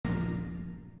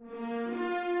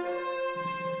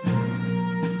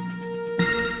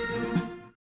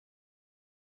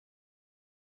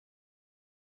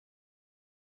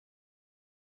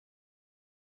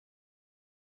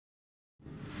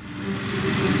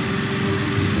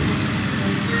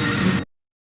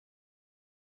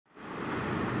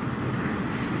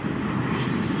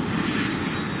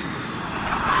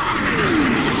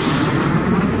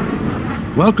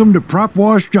Welcome to Prop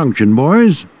Wash Junction,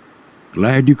 boys.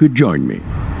 Glad you could join me.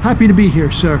 Happy to be here,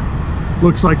 sir.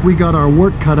 Looks like we got our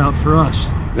work cut out for us.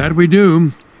 That we do.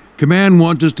 Command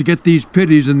wants us to get these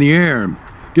pitties in the air.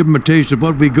 Give them a taste of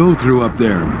what we go through up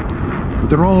there. But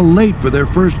they're all late for their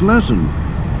first lesson.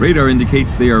 Radar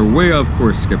indicates they are way off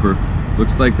course, Skipper.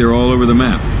 Looks like they're all over the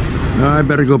map. I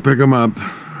better go pick them up.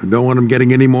 I don't want them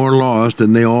getting any more lost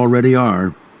than they already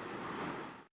are.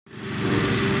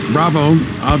 Bravo,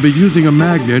 I'll be using a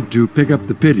magnet to pick up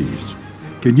the pitties.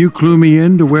 Can you clue me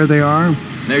in to where they are?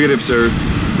 Negative, sir.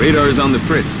 Radar's on the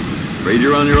fritz. Afraid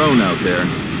you're on your own out there.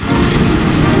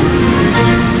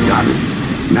 Got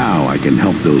it. Now I can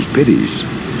help those pitties.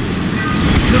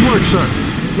 Good work, sir.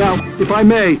 Now, if I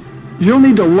may, you'll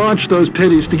need to launch those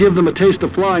pitties to give them a taste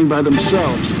of flying by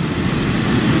themselves.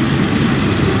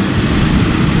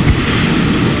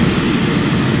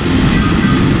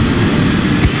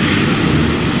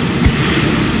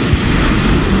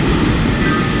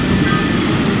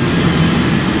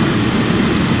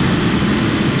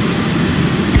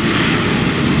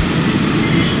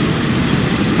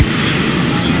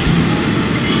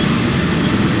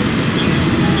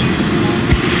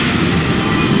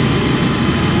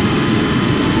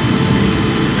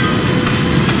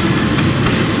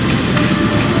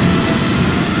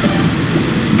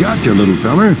 Gotcha, little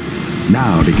feller.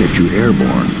 Now to get you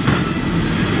airborne.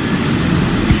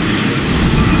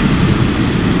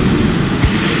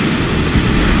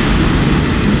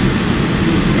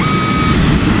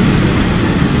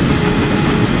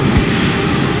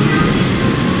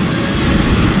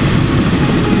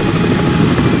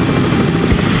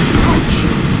 Ouch!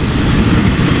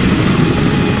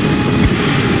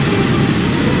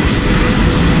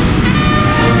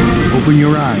 Open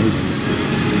your eyes.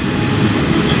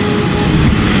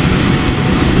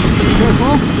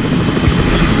 Careful.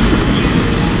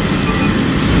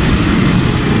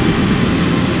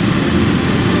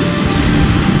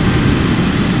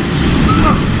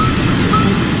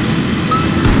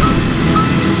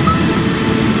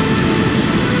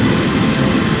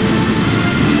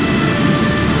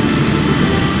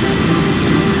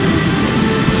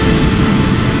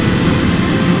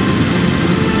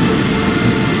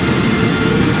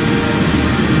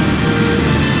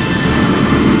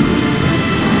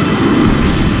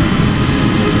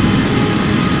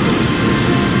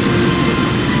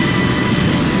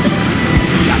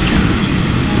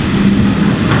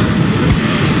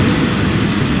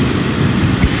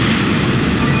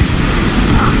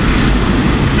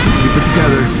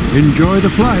 Enjoy the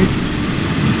flight.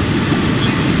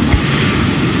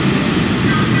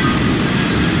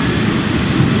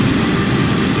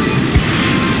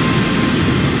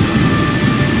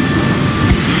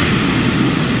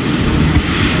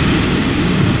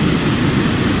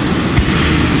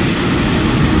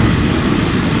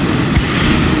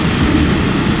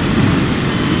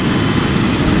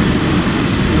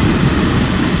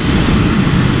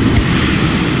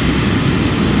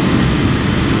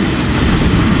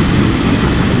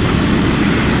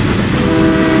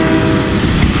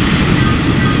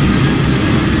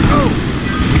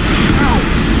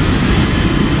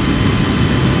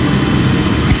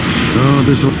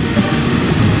 This'll...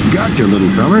 Gotcha, little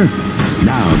feller.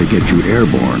 Now to get you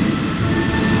airborne.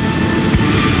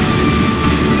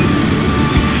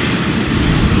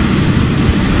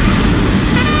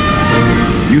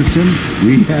 Houston,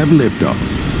 we have liftoff.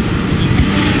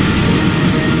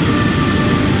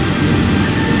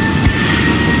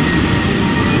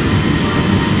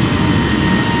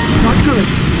 Not good.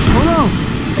 Oh no!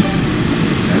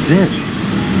 That's it.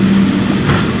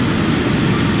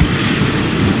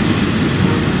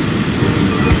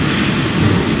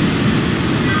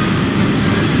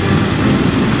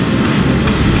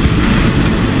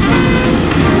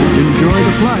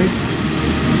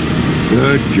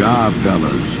 Good job,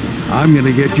 fellas. I'm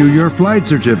gonna get you your flight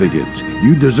certificates.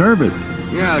 You deserve it.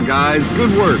 Yeah, guys,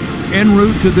 good work. En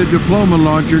route to the diploma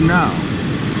launcher now.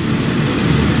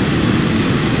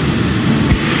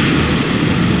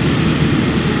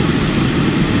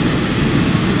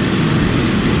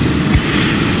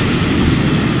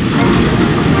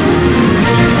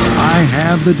 I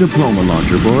have the diploma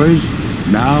launcher, boys.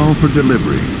 Now for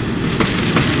delivery.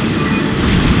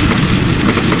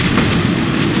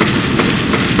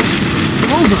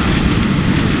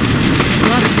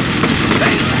 Got it.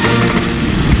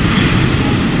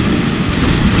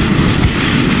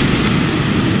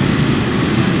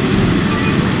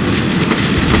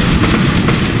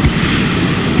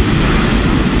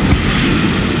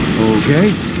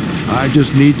 Okay, I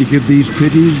just need to give these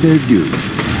pitties their due.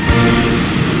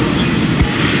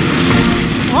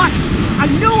 What? I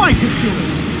knew I could do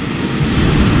it!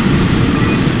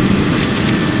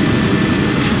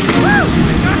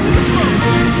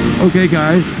 Okay,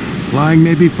 guys, flying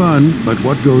may be fun, but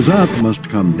what goes up must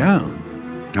come down.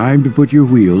 Time to put your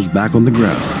wheels back on the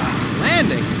ground.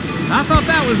 Landing? I thought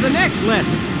that was the next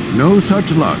lesson. No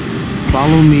such luck.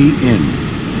 Follow me in.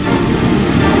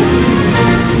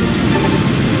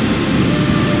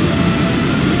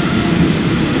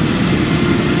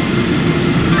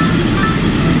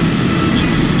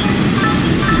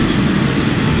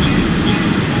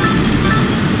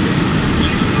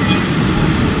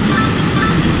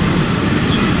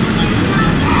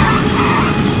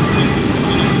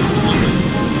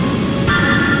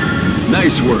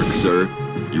 Nice work, sir.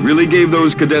 You really gave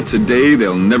those cadets a day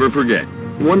they'll never forget.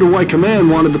 Wonder why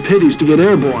Command wanted the Pitties to get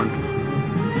airborne.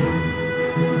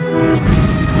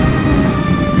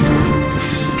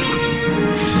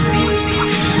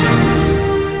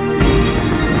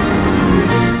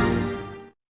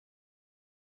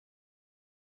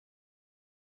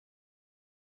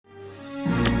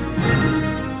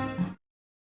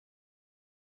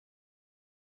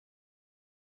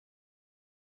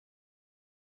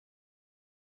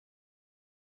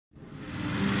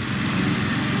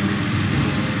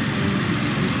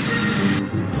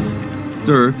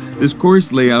 Sir, this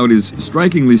course layout is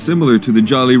strikingly similar to the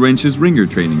Jolly Wrench's ringer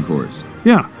training course.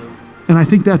 Yeah, and I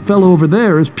think that fellow over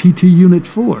there is PT Unit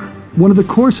 4, one of the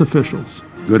course officials.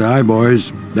 Good eye,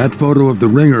 boys. That photo of the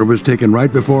ringer was taken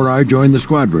right before I joined the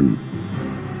squadron.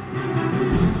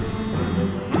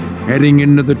 Heading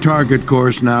into the target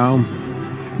course now.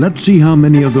 Let's see how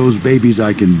many of those babies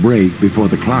I can break before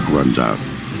the clock runs out.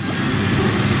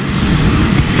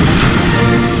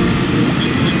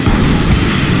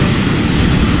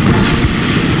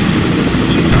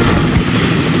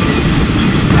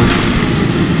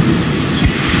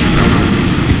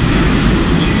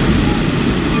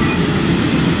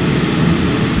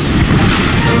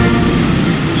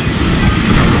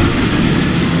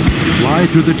 Fly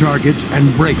through the targets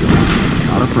and break them.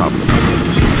 Not a problem.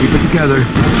 Keep it together.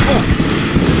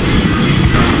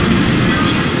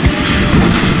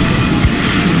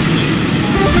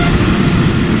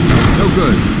 No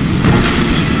good.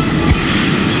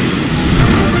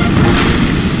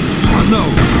 Oh, no.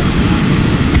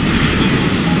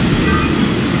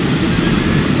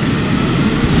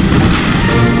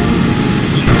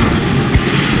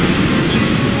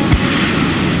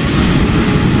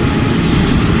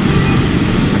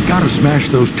 Gotta smash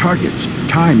those targets.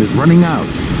 Time is running out.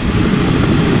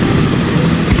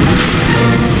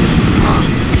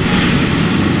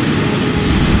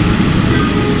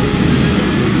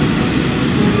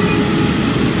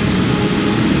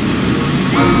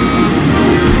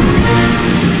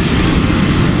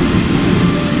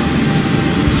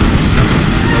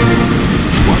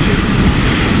 Watch it.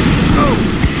 Oh.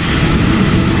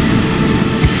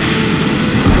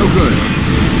 No good.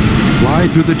 Fly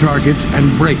through the targets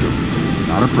and break them.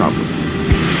 Not a problem.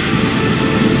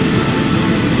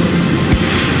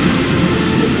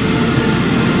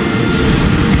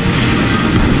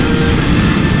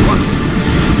 What?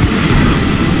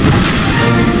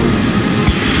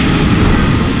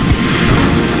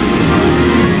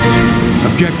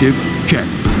 Objective check.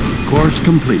 Course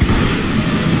complete.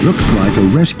 Looks like a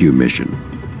rescue mission.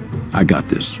 I got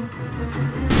this.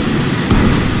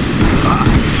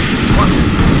 Watch it.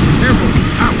 Careful.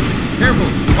 Ouch. Careful.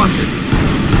 Watch it.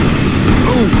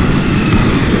 Oh.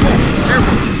 Oh,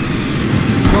 careful.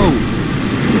 Whoa.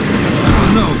 Oh,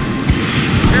 no.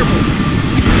 Careful.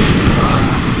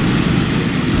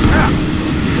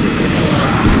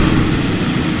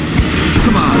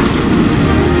 Come on.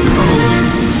 Oh.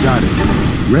 Got it.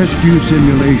 Rescue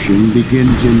simulation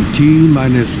begins in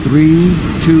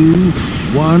T-3, 2,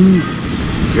 1.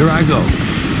 Here I go.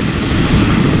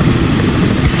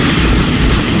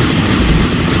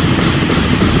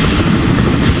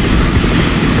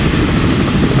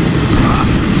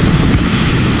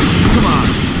 Come on.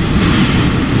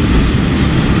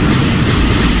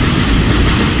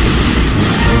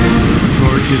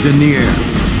 Torch is in the air.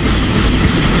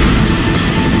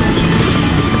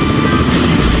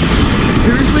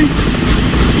 Seriously?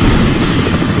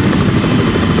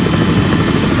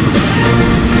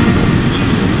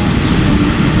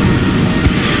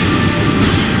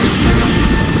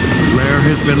 Flare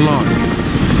has been launched.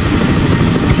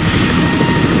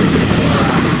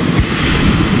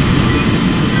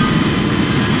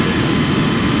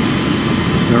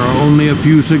 There are only a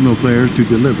few signal flares to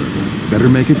deliver. Better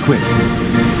make it quick.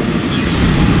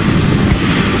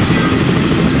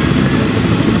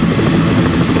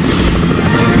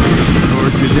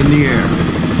 Torch is in the air.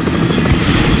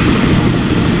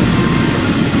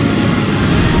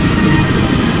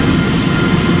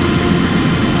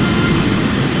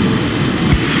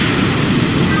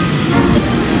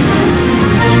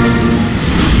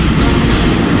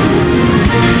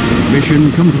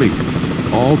 Mission complete.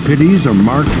 All pitties are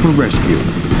marked for rescue.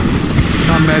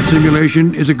 Combat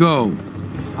simulation is a go.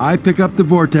 I pick up the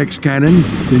vortex cannon,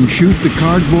 then shoot the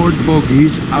cardboard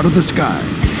bogies out of the sky.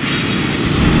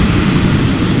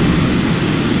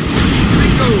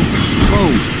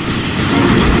 Boom!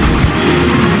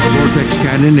 The vortex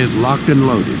cannon is locked and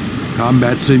loaded.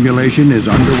 Combat simulation is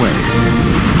underway.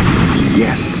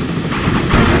 Yes!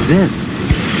 That's it.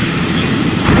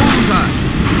 Bullseye.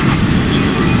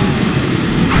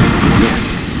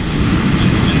 Yes.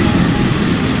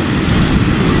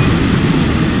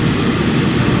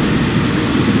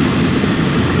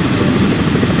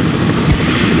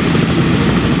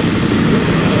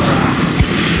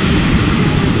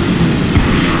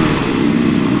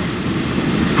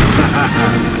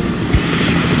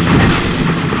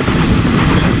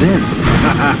 That's it.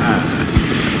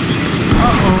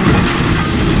 Uh-oh.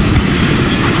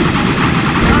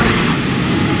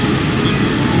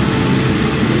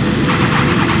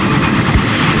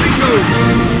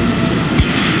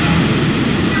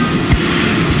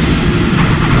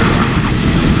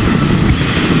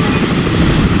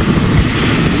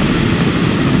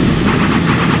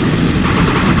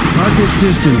 Target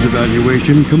distance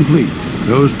evaluation complete.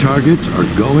 Those targets are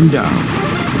going down.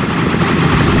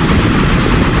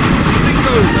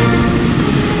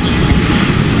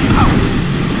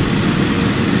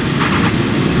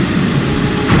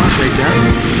 I'll take that.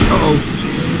 Uh-oh.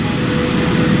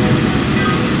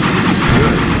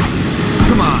 Good.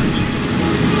 Come on.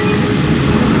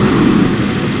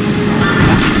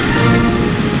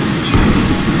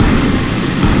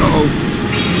 Uh-oh.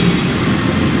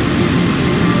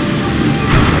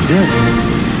 That's it.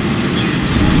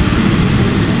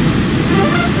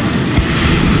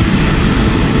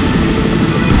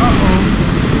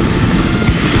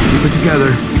 Keep it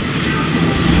together.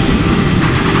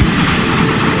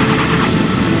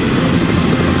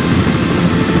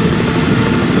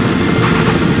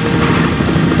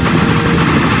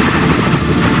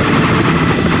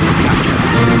 Gotcha.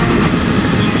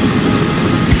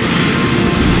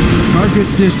 Target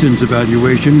distance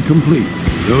evaluation complete.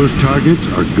 Those targets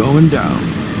are going down.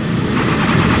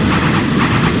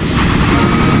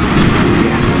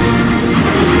 Yes.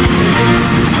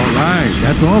 All right,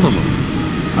 that's all of them.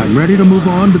 I'm ready to move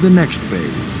on to the next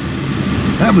phase.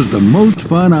 That was the most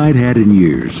fun I'd had in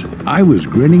years. I was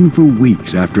grinning for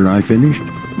weeks after I finished.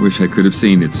 Wish I could have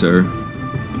seen it, sir.